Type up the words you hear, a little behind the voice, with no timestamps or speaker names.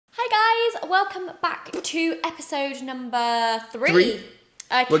welcome back to episode number 3.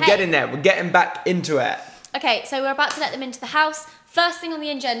 Okay. We're getting there. We're getting back into it. Okay, so we're about to let them into the house. First thing on the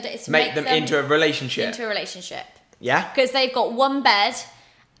agenda is to make them into a relationship. Into a relationship. Yeah? Because they've got one bed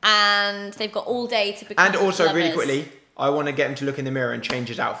and they've got all day to become And also, lovers. really quickly, I want to get him to look in the mirror and change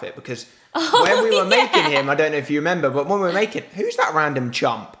his outfit because when we were making him, I don't know if you remember, but when we were making, who's that random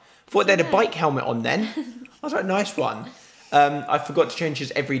chump? Thought they had a bike helmet on then. I was like, nice one. I forgot to change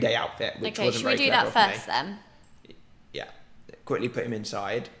his everyday outfit, which wasn't very clever. Okay, should we do that first then? Yeah. Quickly put him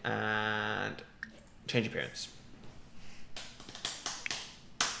inside and change appearance.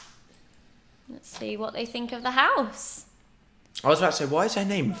 Let's see what they think of the house. I was about to say, why is her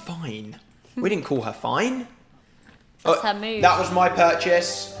name Fine? We didn't call her Fine. That's her move. That was my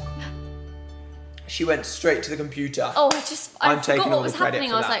purchase. She went straight to the computer. Oh, I forgot what was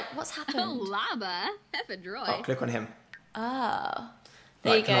happening. I was like, what's happened? Oh, lava. Ephedroid. Oh, click on him. Oh.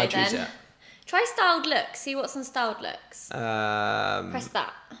 There you go, can I choose then. it? Try styled looks. See what's on styled looks. Press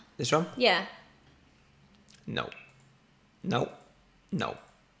that. This one? Yeah. No. No. No.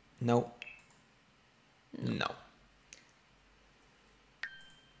 No. No.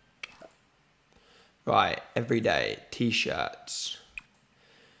 Right, everyday t-shirts.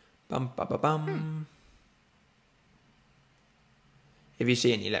 Bum ba ba bum. If you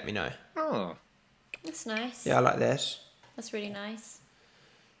see any, let me know. Oh. That's nice. Yeah, I like this. That's really nice.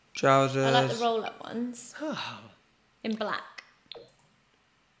 Trousers. I like the roll-up ones. In black.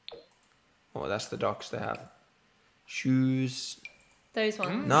 Oh, that's the docs they have. Shoes. Those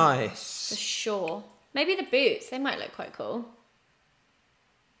ones. Nice. For sure. Maybe the boots. They might look quite cool.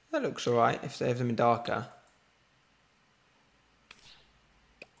 That looks alright if they have them in darker.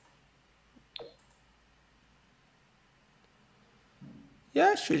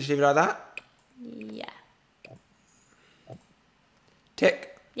 Yeah, should we just leave it like that? Yeah.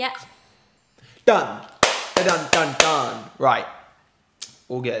 Tick. Yeah. Done. Done, done, done. Right.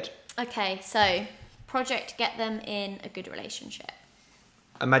 All good. Okay, so project get them in a good relationship.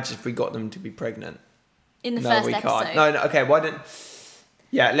 Imagine if we got them to be pregnant. In the first episode. Can't. No, okay, why don't...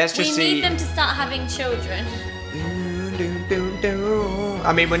 Yeah, let's just see... We need them to start having children.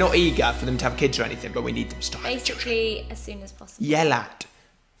 I mean, we're not eager for them to have kids or anything, but we need them to start having children. Basically, as soon as possible. Yeah, lad.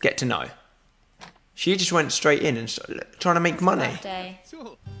 Get to know. She just went straight in and trying to make money. Birthday.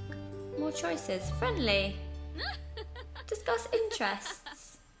 More choices. Friendly. Discuss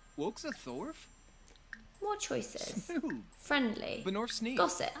interests. More choices. Friendly.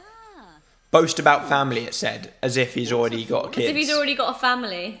 Gossip. Boast about family, it said, as if he's already got kids. As if he's already got a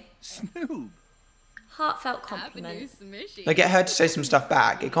family. Heartfelt compliment. Now get her to say some stuff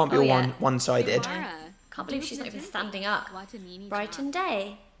back. It can't be all one-sided. Can't believe she's not even standing up. Brighten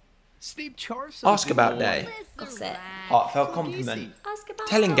day. Ask about day. Gossip. Heartfelt compliment. Ask about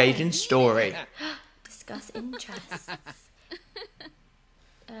Tell day. engaging story. Discuss interests.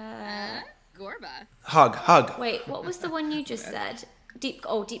 Hug, hug. Wait, what was the one you just said? Deep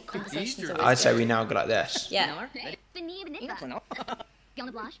conversations. I'd say we now go like this. Yeah.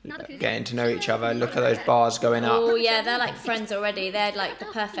 Getting to know each other. Look at those bars going up. Oh yeah, they're like friends already. They're like the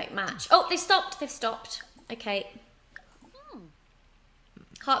perfect match. Oh, they've stopped. They've stopped. Okay.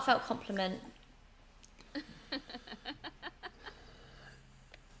 Heartfelt compliment.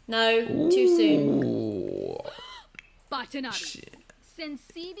 No, too soon. Ooh.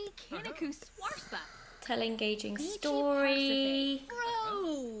 Tell engaging story.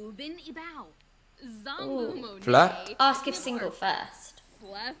 Ooh. Flirt. Ask if single first.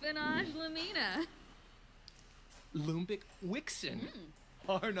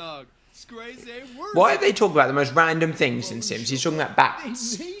 Why are they talking about the most random things in Sims? He's talking about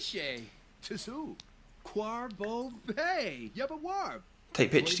bats.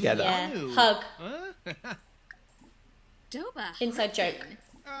 Take pictures together. Yeah. Hug. Inside joke.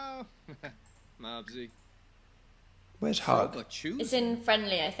 Where's hug? It's in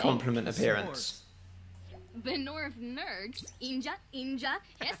friendly, I think. Compliment appearance.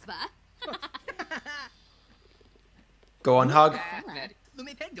 Go on, hug.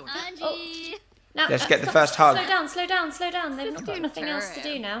 Now, Let's get the stop, first hug. Slow down, slow down, slow down. They've got nothing else to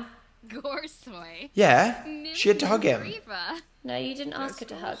do now. Yeah, she had to hug him. No, you didn't ask her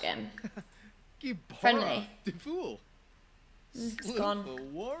to hug him. Friendly. It's gone.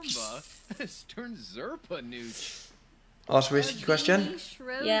 Ask a risky question.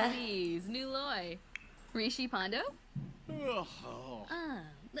 Yeah. Rishi Pondo? Barrel.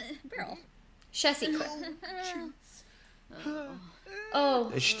 Share secret.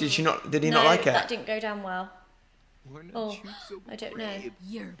 Oh. Did she not? Did he not like it? That didn't go down well. Oh, I don't know.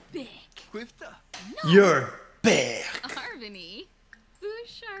 You're big. You're big. Harmony. Boo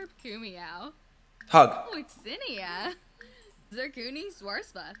sharp kumiao. Hug. Oitsinia. Zerkuni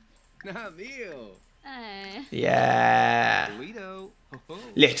swarspa. Namil. Yeah. Guido. Ho-ho.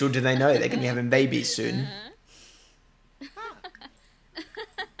 Little do they know they're going to be having babies soon.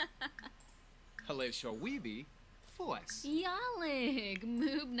 Halesha Weeby. Fois. Yalig.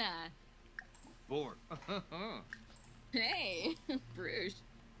 Moobna. Bor. Hey. Bruges.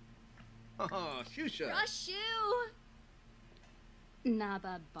 Oh, Shusha. Brushu.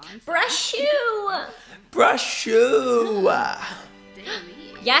 Naba Bonsa. Brush you. Brush you.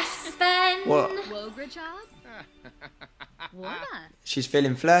 Daily. Yes, Ben. What? Wograchop. Woma. She's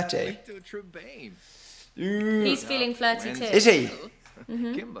feeling flirty. Victor Trebane. He's feeling flirty too. Is he?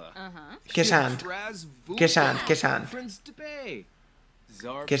 Kimba. Kiss hand. Kiss hand. Kiss hand. Prince Debay.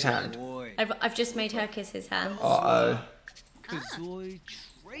 Zarp. Kiss hand. Boy. I've just made her kiss his hand. Uh-oh. Kazoy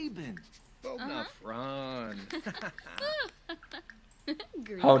Traben. Bogna Fran.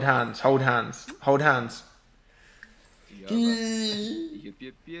 Hold hands. Hold hands. Hold hands. Yip,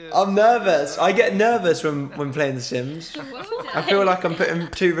 yip, yip. I'm nervous. I get nervous when playing The Sims. I feel like I'm putting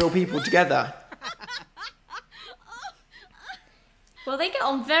two real people together. Well, they get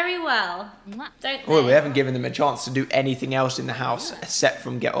on very well, don't they? Well, we haven't given them a chance to do anything else in the house except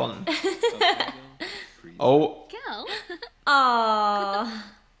from get on. Oh, Go. Aww.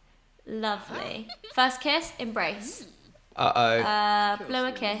 Lovely. First kiss, embrace. uh-oh. Blow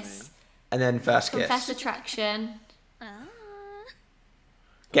a kiss. And then first Confess kiss. attraction.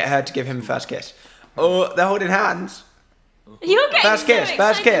 Get her to give him a first kiss. Oh, they're holding hands. You're getting First so kiss,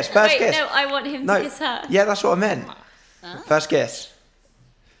 first excited. kiss, first Wait, kiss. no, I want him No. to kiss her. Yeah, that's what I meant. First kiss.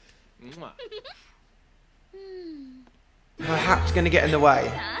 Mwah. Her hat's going to get in the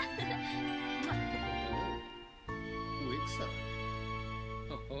way. Wixa.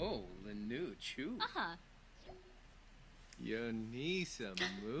 Oh, Lanu Chu. Yonisa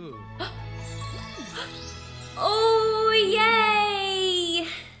Moo. Oh, yay!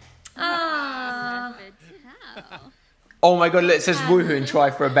 Ah, Oh my god, look, it says WooHoo and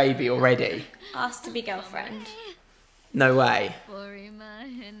try for a baby already. asked to be girlfriend. No way. Orima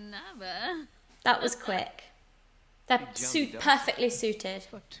Hinaba. That was quick. They're perfectly suited.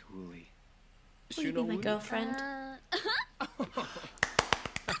 Fatuli. Will you be my girlfriend? Oh,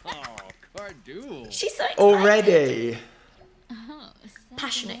 Cardul. She's so excited. Already.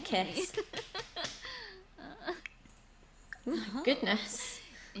 Passionate kiss. Oh my goodness.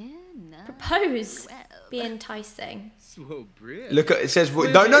 Propose. Be enticing. Slow bridge. Look at it says no,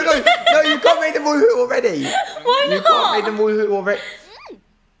 no, no, no, you can't make them WooHoo already. Why You can't not? make them WooHoo already.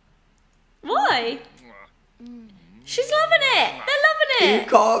 Why? She's loving it. They're You loving it.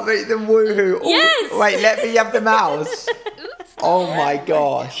 can't make them WooHoo. Oh, Yes. Wait, let me have the mouse. Oh my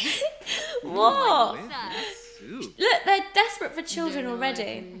gosh. What? Soup. Look, they're desperate for children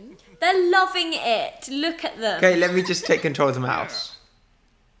already. They're loving it. Look at them. Okay, let me just take control of the mouse.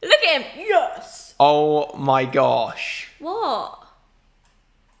 Look at him. Yes. Oh my gosh. What?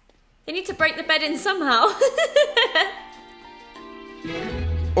 They need to break the bed in somehow.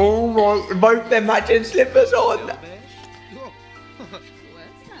 Oh my, both their matching slippers on.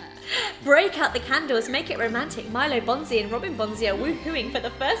 Break out the candles, make it romantic. Milo Bonzi and Robin Bonzi are woohooing for the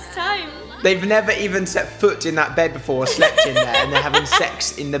first time. They've never even set foot in that bed before or slept in there, and they're having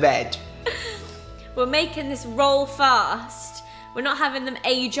sex in the bed. We're making this roll fast. We're not having them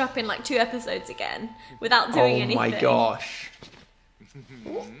age up in like 2 episodes again without doing Oh anything. my gosh.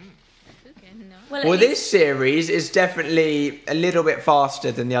 Well, Well, this series is definitely a little bit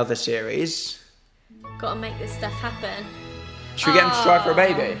faster than the other series. Gotta make this stuff happen. Should we get them to try for a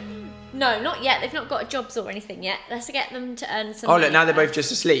baby? No, not yet. They've not got jobs or anything yet. Let's get them to earn some Oh, money look, now they're first. both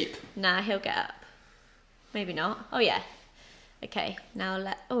just asleep. Nah, he'll get up. Maybe not. Oh, yeah. Okay,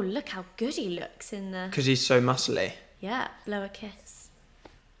 now oh, look how good he looks in the... Because he's so muscly. Yeah, blow a kiss.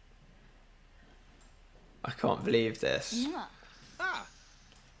 I can't believe this.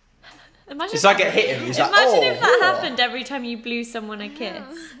 Imagine It's like it hit him. He's like, Imagine oh, if that oh. happened every time you blew someone a kiss.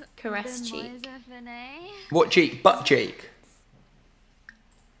 Caress cheek. What cheek? Butt cheek.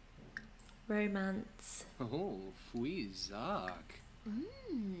 Romance. Oh, Fuizak.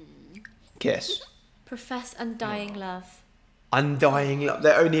 Kiss. Profess undying love. Undying love.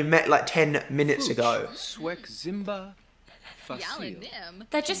 They only met like 10 minutes ago. Swek Zimba. Fasil. Yalanim.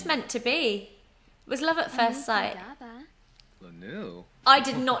 They're just meant to be. It was love at first sight. Lanu. I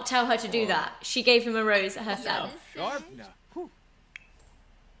did not tell her to do that. She gave him a rose herself. Sharpna.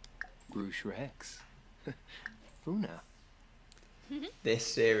 Bruce Rex. Funa. This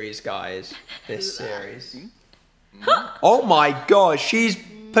series, guys. This series. Oh my gosh, she's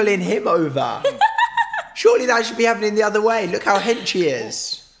pulling him over. Surely that should be happening the other way. Look how hench he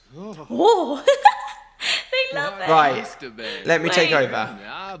is. Whoa! They love it. Right, let me take Wait.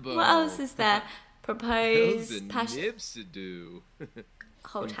 over. What else is there? Propose, passion, Nips to do.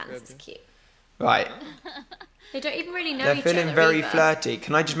 hold hands is cute. Right, They don't even really know they're each feeling other very either. flirty.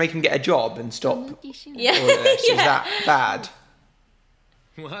 Can I just make him get a job and stop all of Yeah. this? Is Yeah. that bad?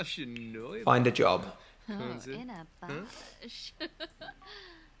 Find a job. In a bush.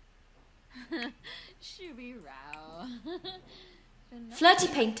 Shooby row. Flirty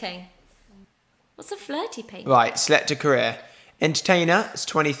painting. What's a flirty painting? Right, select a career. Entertainer, it's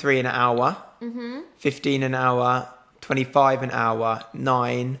 23 an hour. 15 an hour. 25 an hour.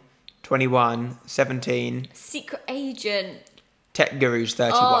 9, 21, 17. Secret agent. Tech Guru's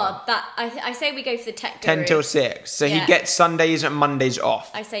 31. Oh, that I say we go for the tech guru. 10 till 6. So he Yeah. gets Sundays and Mondays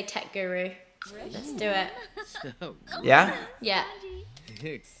off. I say tech guru. Let's do it. Yeah? Yeah.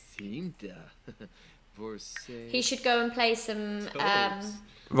 He He should go and play some.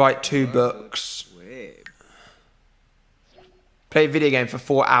 Write 2 books. Play a video game for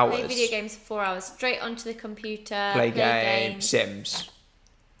 4 hours. Play video games for 4 hours. Straight onto the computer. Play game. games. Sims.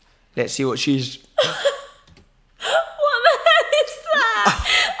 Let's see what she's... What the hell is that?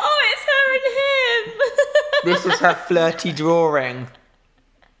 Oh, it's her and him. This is her flirty drawing.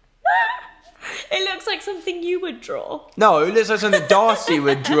 It looks like something you would draw. No, it looks like something Darcy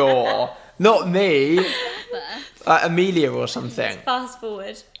would draw. Not me. Amelia or something. Fast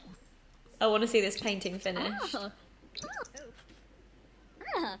forward. I want to see this painting finished.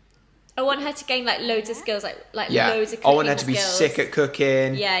 I want her to gain like loads of skills, like Yeah. loads of I cooking want her to be skills. sick at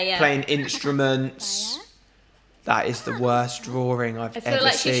cooking. Yeah. Playing instruments. That is the worst drawing I've I feel ever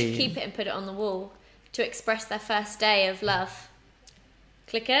like seen. she should keep it and put it on the wall to express their first day of love.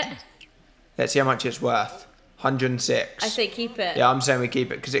 Click it. Let's see how much it's worth. 106. I say keep it. Yeah, I'm saying we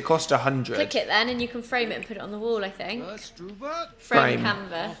keep it because it cost 100. Click it then, and you can frame it and put it on the wall. I think. Frame Frame.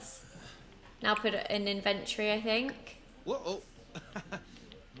 canvas. Now put it in inventory. I think. Whoa.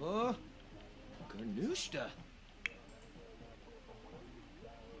 Garnushta.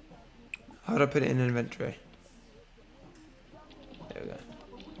 How do I put it in inventory? There we go.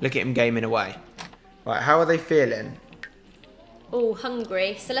 Look at him gaming away. Right, how are they feeling? Oh,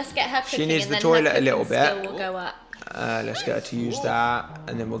 hungry. So let's get her cooking. She needs and the then toilet her a little cooking bit. skill will go up. Let's get her to use that,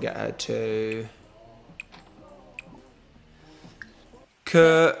 and then we'll get her to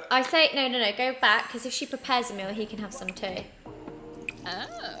cook. I say no. Go back because if she prepares a meal, he can have some too.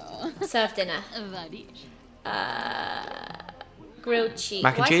 Oh. Serve dinner. Vadish. Grilled cheese.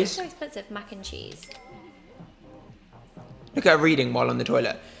 Mac and Why cheese? is it so expensive? Mac and cheese. Look at her reading while on the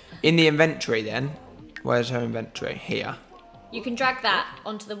toilet. In the inventory, then. Where's her inventory? Here. You can drag that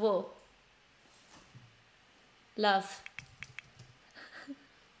onto the wall. Love.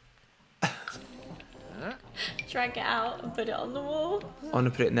 Drag it out and put it on the wall. I want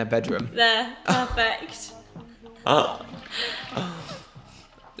to put it in their bedroom. There. Perfect.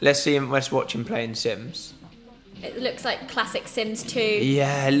 Let's watch him playing Sims. It looks like classic Sims 2.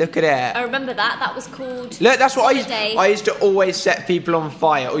 Yeah, look at it. I remember that. That was called. Look, that's what Holiday. I used to always set people on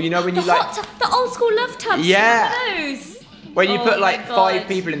fire. Or you know when you The like hot tub, the old school love tubs. Yeah. Remember those? when you Oh put my like 5 God.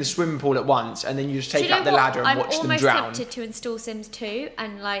 people in the swimming pool at once, and then you just Do take you know out the what? ladder and I'm watch them almost drown. tempted to install Sims 2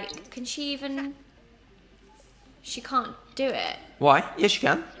 and like, can she even? She can't do it. Why? Yes, you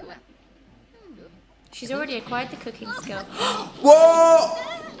can. She's already acquired the cooking skill. Whoa!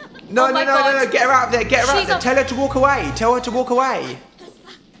 No, Oh no, my no, no, no! God. Get her out of there! Get her out She's of there! on- Tell her to walk away! Tell her to walk away!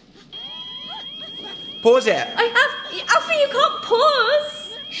 Pause it! Alfie, you can't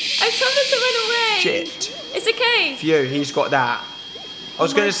pause. I told her to run away. Shit! It's okay. Phew, he's got that. I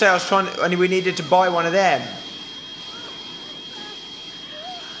was going to say I was trying, and we needed to buy one of them.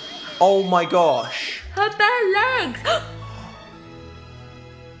 Oh my gosh! Her bare legs.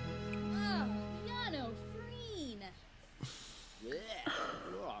 Yano Freen.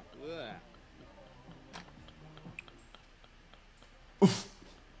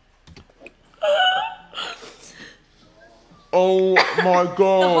 Oh my The whole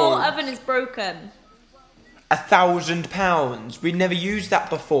god! oven is broken. £1,000. We'd never used that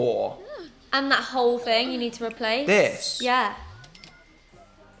before. And that whole thing you need to replace. This? Yeah.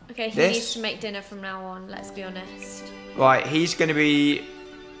 Okay, he This? needs to make dinner from now on, let's be honest. Right, he's going to be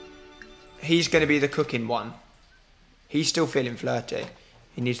the cooking one. He's still feeling flirty.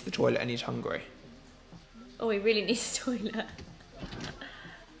 He needs the toilet and he's hungry. Oh, he really needs a toilet.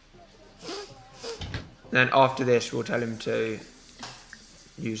 Then after this, we'll tell him to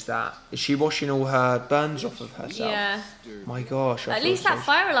use that. Is she washing all her burns off of herself? Yeah. My gosh. I At feel least so that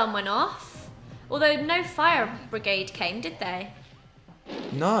fire alarm went off. Although no fire brigade came, did they?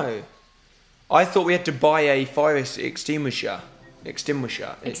 No. I thought we had to buy a fire extinguisher.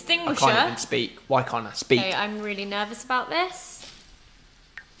 Extinguisher? I can't even speak. Why can't I speak? Okay, I'm really nervous about this.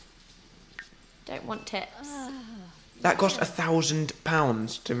 Don't want tips. That cost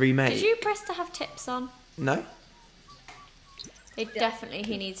 £1,000 to remake. Did you press to have tips on? No? He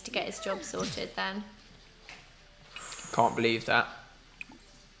needs to get his job sorted then. Can't believe that.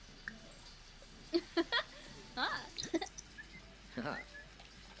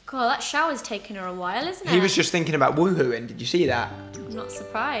 God, that shower's taken her a while, isn't it? He was just thinking about WooHooing. Did you see that? I'm not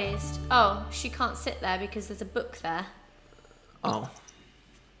surprised. Oh, she can't sit there because there's a book there. Oh.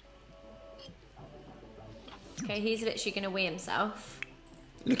 Okay, he's literally going to wee himself.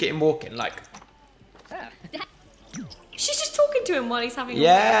 Look at him walking, like... She's just talking to him while he's having a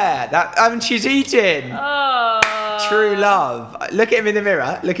Yeah, that. She's eating. Oh. True love. Look at him in the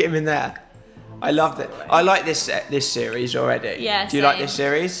mirror. Look at him in there. I love that. I like this series already. Yeah, Do you like same. this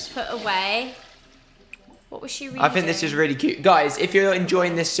series? Put away. What was she reading? I think this is really cute. Guys, if you're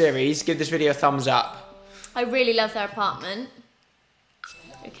enjoying this series, give this video a thumbs up. I really love their apartment.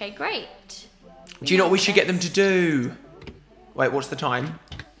 Okay, great. Do you know what we should get them to do? Wait, what's the time?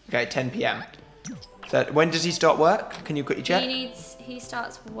 Okay, 10 p.m. So when does he start work? Can you quickly check? He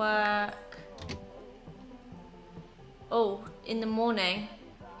starts work. Oh, in the morning.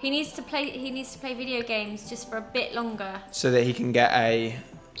 He needs to play video games just for a bit longer. So that he can get a...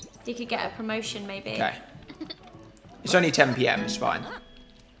 He could get a promotion maybe. Okay. It's only 10 p.m, it's fine.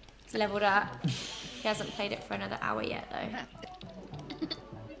 He's leveled up. He hasn't played it for another hour yet though.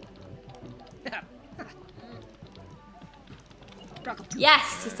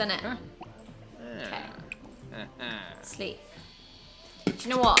 Yes, he's done it. Okay. Sleep. Do you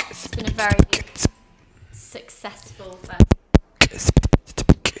know what? It's been a very successful first.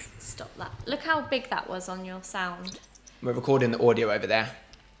 Stop that. Look how big that was on your sound. We're recording the audio over there.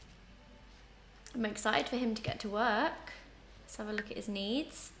 I'm excited for him to get to work. Let's have a look at his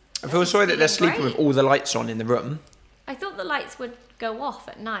needs. I feel sorry that they're feeling sleeping great. with all the lights on in the room. I thought the lights would go off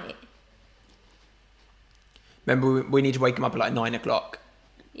at night. Remember, we need to wake him up at like 9 o'clock.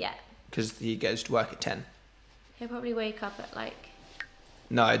 Yeah. Because he goes to work at 10. He'll probably wake up at like...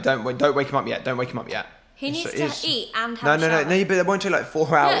 No, don't wake him up yet. Don't wake him up yet. He needs to eat and have No, a shower. but that won't take like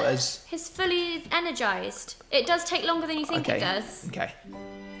 4 hours. Look, he's fully energised. It does take longer than you think Okay. it does. Okay.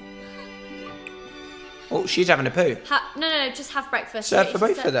 Oh, she's having a poo. No, just have breakfast. Serve for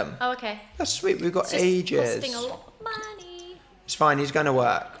Literally both just of them. Oh, okay. That's sweet. We've got It's just ages. costing a lot of money. It's fine. He's going to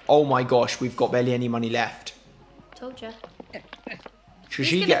work. Oh my gosh, we've got barely any money left. Told you. Should He's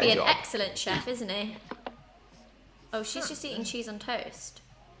she going get to be a an job? excellent chef, isn't he? Oh, she's just eating cheese on toast.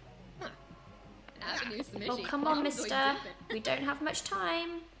 Oh, come on, mister. We don't have much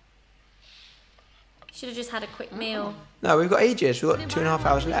time. Should have just had a quick meal. No, we've got ages. We've got 2.5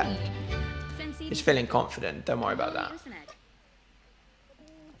 hours left. He's feeling confident. Don't worry about that.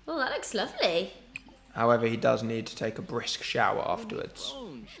 Oh, that looks lovely. However, he does need to take a brisk shower afterwards.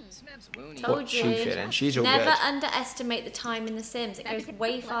 Told What's you. she feeling? She's all Never good. underestimate the time in The Sims. It goes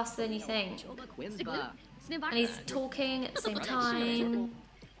way faster than you think. And he's talking at the same time.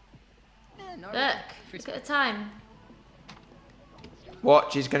 Look at the time.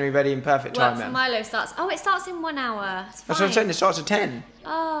 What? She's going to be ready in perfect Work time for then. Milo starts. Oh, it starts in 1 hour. It's That's what I'm fine. saying. It starts at 10.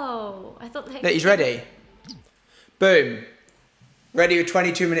 Oh, I thought that. Look, he's ready. Boom. Ready with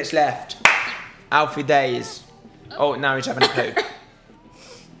 22 minutes left. Alfie days. Oh, now he's having a poo.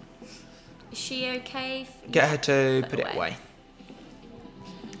 Is she okay? Get her to put it away.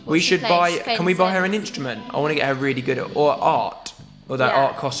 We What's she should playing? buy. She's playing Can we buy her Sims. an instrument? I want to get her really good at or art. Although Yeah.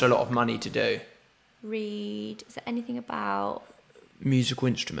 art costs a lot of money to do. Read. Is there anything about? Musical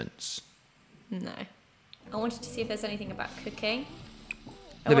instruments. No. I wanted to see if there's anything about cooking.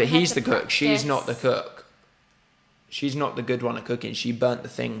 I No, want but her he's to the cook. She's not the practice- cook. She's not the good one at cooking. She burnt the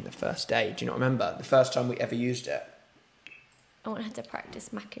thing the first day. Do you not remember? The first time we ever used it. I want her to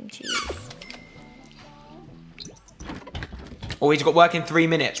practice mac and cheese. Oh, he's got work in 3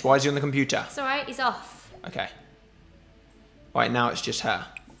 minutes. Why is he on the computer? It's alright, he's off. Okay. Right, now it's just her.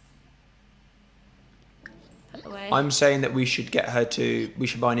 Put away. I'm saying that we should get her to... We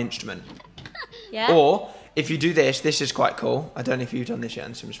should buy an instrument. Yeah? Or, if you do this, this is quite cool. I don't know if you've done this yet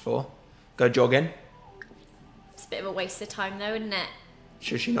in Sims 4. Go jogging. It's a bit of a waste of time though, isn't it?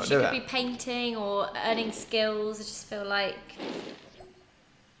 Should she not She do could it? be painting or earning skills. I just feel like...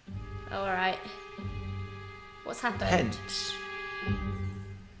 Oh, alright. What's happened? Hence.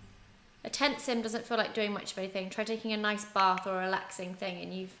 A tent sim doesn't feel like doing much of anything. Try taking a nice bath or a relaxing thing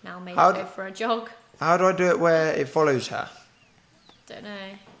and you've now made How her d- go for a jog. How do I do it where it follows her? Don't know.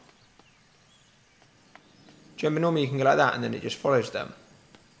 Do you remember normally you can go like that and then it just follows them?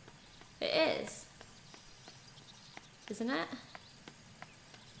 It is. Isn't it?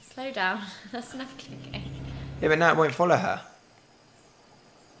 Slow down. That's enough clicking. Yeah, but now it won't follow her.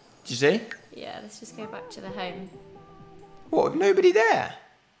 Do you see? Yeah, let's just go back to the home. What, with nobody there?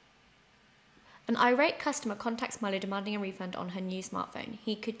 An irate customer contacts Milo demanding a refund on her new smartphone.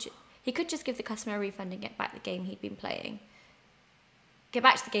 He could just give the customer a refund and get back to the game he'd been playing.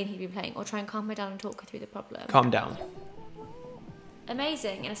 Or try and calm her down and talk her through the problem. Calm down.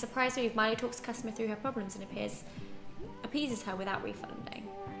 Amazing. In a surprise move, Milo talks the customer through her problems and appeases her without refunding.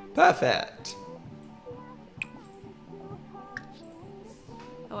 Perfect.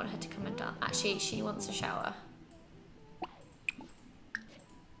 I want her to come and dance. Actually, she wants a shower.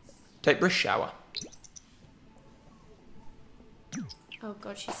 Take brush shower. Oh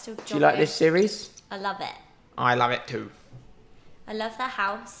god, she's still jogging. Do you like this series? I love it. I love it too. I love the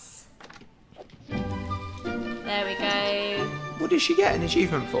house. There we go. What did she get an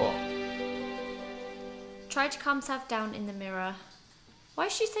achievement for? Try to calm herself down in the mirror. Why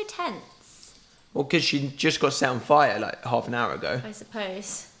is she so tense? Well, because she just got set on fire like half an hour ago. I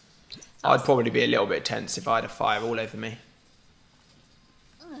suppose. I'd probably be a little bit tense if I had a fire all over me.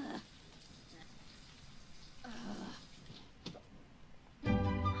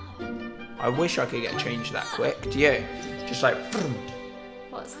 I wish I could get changed that quick. Do you? Just like...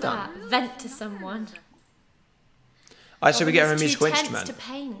 What's Done. that? Vent to someone. I say we get her a He's musical too tense instrument. to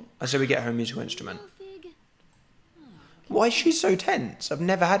paint. I say we get her a musical instrument. Why is she so tense? I've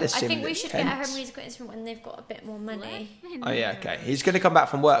never had a sim I think we that's should tense. get her a musical instrument when they've got a bit more money. Oh yeah, okay. He's going to come back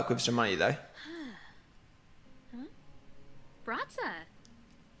from work with some money though. Bratza.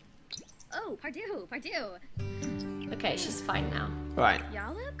 Oh, Pardieu. Okay, she's fine now. Right.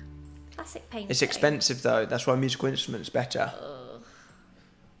 Yalip? Classic painting. It's expensive though. That's why musical instrument's better.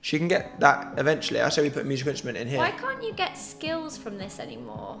 She can get that eventually. I say we put a musical instrument in here. Why can't you get skills from this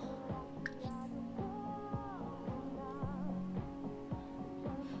anymore?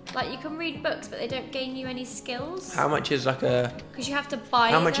 Like you can read books, but they don't gain you any skills. How much is like a... Because you have to buy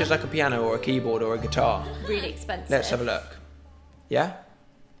How much them. is like a piano or a keyboard or a guitar? Really expensive. Let's have a look. Yeah?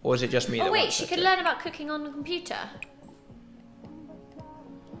 Or is it just me that Oh wait, wants she it could to? learn about cooking on the computer.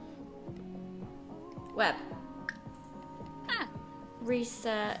 Web. Ah.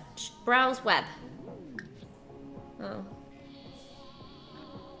 Research. Browse web. Oh.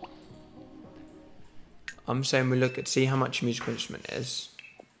 I'm saying we look at see how much a musical instrument is.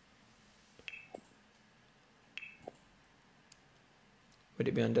 Would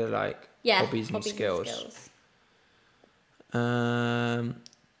it be under like Yeah. hobbies and skills? skills.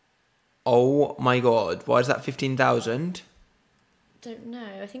 Oh my god, why is that 15,000? Don't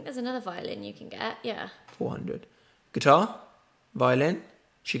know. I think there's another violin you can get. Yeah. 400. Guitar? Violin?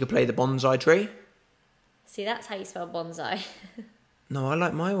 She could play the bonsai tree? See, that's how you spell bonsai. No, I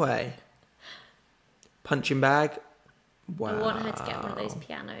like my way. Punching bag? Wow. I want her to get one of those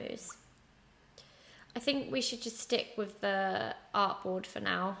pianos. I think we should just stick with the artboard for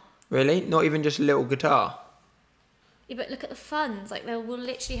now. Really? Not even just a little guitar? Yeah, but look at the funds. Like, they will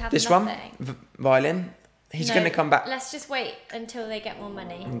literally have This nothing. one? Violin? He's No, going to come back. Let's just wait until they get more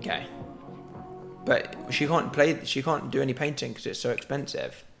money. Okay. But she can't play, she can't do any painting because it's so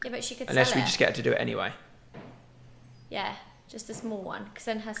expensive. Yeah, but she could Unless sell we it. just get her to do it anyway. Yeah, just a small one. Because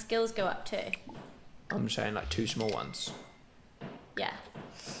then her skills go up too. I'm saying like 2 small ones. Yeah.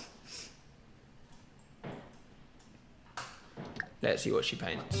 Let's see what she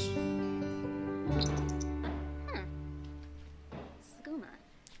paints. Skuma.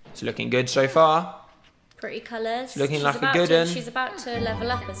 It's looking good so far. Pretty colours. Looking like a about good to, un. She's about to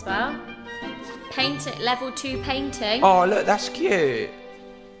level up as well. Level 2 painting. Oh, look, that's cute.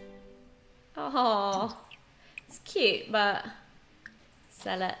 Oh, it's cute, but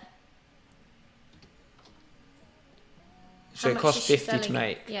sell it. So How it much cost is she 50 to selling it?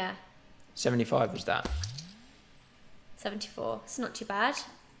 make. Yeah, 75 was that. 74. It's not too bad.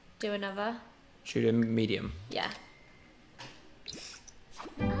 Do another. Should do a medium. Yeah.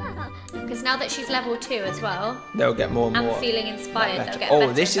 Because now that she's level 2 as well, They'll get more and I'm more. feeling inspired. better. They'll get Oh,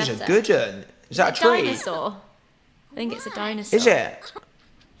 better this and is a better. good one. Is that a tree? Dinosaur. I think it's a dinosaur. Is it?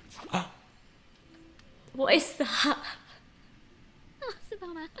 What is that? Oh,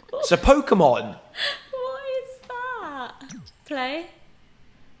 Savannah. It's a Pokemon. What is that? Play.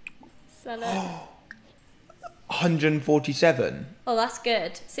 Sell it. 147. Oh, that's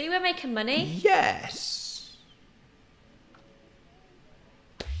good. See, we're making money. Yes.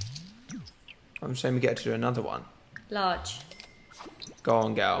 I'm saying we get to do another one. Large. Go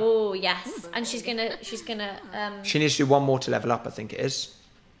on, girl. Oh, yes. And she's gonna She needs to do one more to level up, I think it is.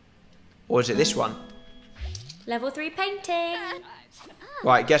 Or is it this one? level 3 painting.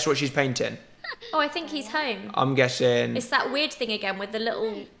 Right, guess what she's painting? Oh, I think he's home. I'm guessing... It's that weird thing again with the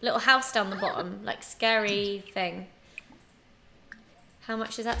little house down the bottom, like scary thing. How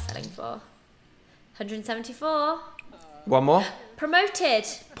much is that selling for? 174. One more? Promoted.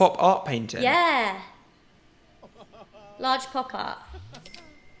 Pop art painting. Yeah. Large pop art.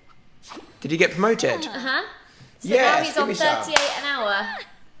 Did he get promoted? Uh-huh. So Yes, now he's give on me some. 38 an hour.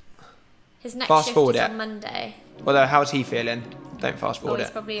 His next Fast shift forward is it. on Monday. Although, how's he feeling? Don't fast Oh, forward he's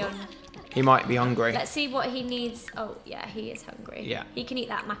it. probably on... He might be hungry. Let's see what he needs. Oh, yeah, he is hungry. Yeah. He can eat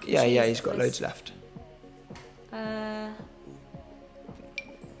that mac and cheese. Yeah, he's that got was- loads left.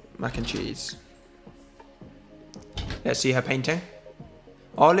 Mac and cheese. Let's see her painting.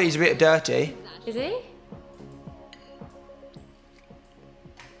 Oh, look, he's a bit dirty. Is he?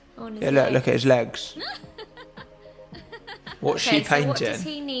 Oh, and his Yeah, leg. look at his legs. What's Okay, she so painting? what does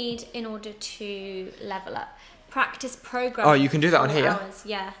he need in order to level up? Practice programming. Oh, you can do that on 4 here. hours,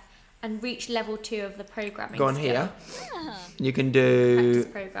 yeah. And reach level 2 of the programming Go on skill. here. You can do...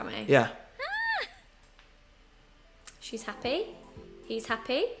 Practice programming. Yeah. She's happy. He's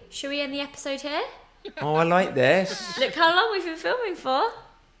happy. Should we end the episode here? Oh, I like this. Look how long we've been filming for.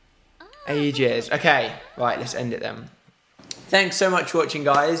 Ages. Okay, right, let's end it then. Thanks so much for watching,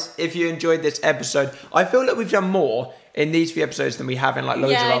 guys. If you enjoyed this episode, I feel that we've done more in these few episodes than we have in like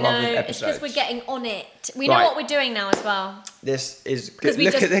loads Yeah, of I our other know. It's episodes. because we're getting on it. We know Right. what we're doing now as well. This is good. 'Cause we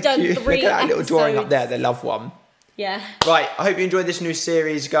Look just at the done cute. 3 Look at that little drawing up episodes. there, the love one. Yeah. Right, I hope you enjoyed this new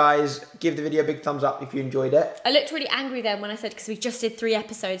series, guys. Give the video a big thumbs up if you enjoyed it. I looked really angry then when I said because we just did 3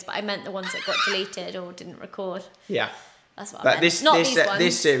 episodes, but I meant the ones that got deleted or didn't record. Yeah. That's what I But meant. this Not this these ones.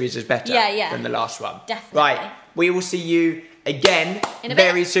 this series is better Yeah. than the last one. Definitely. Right, we will see you again In a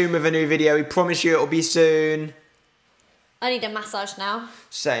very bit. soon with a new video. We promise you it will be soon. I need a massage now.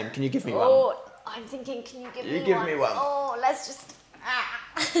 Same. Can you give me one? Oh, I'm thinking, can you give me You one? give me one. Oh, let's just...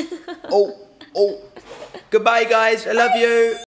 Oh. Goodbye, guys. I love you.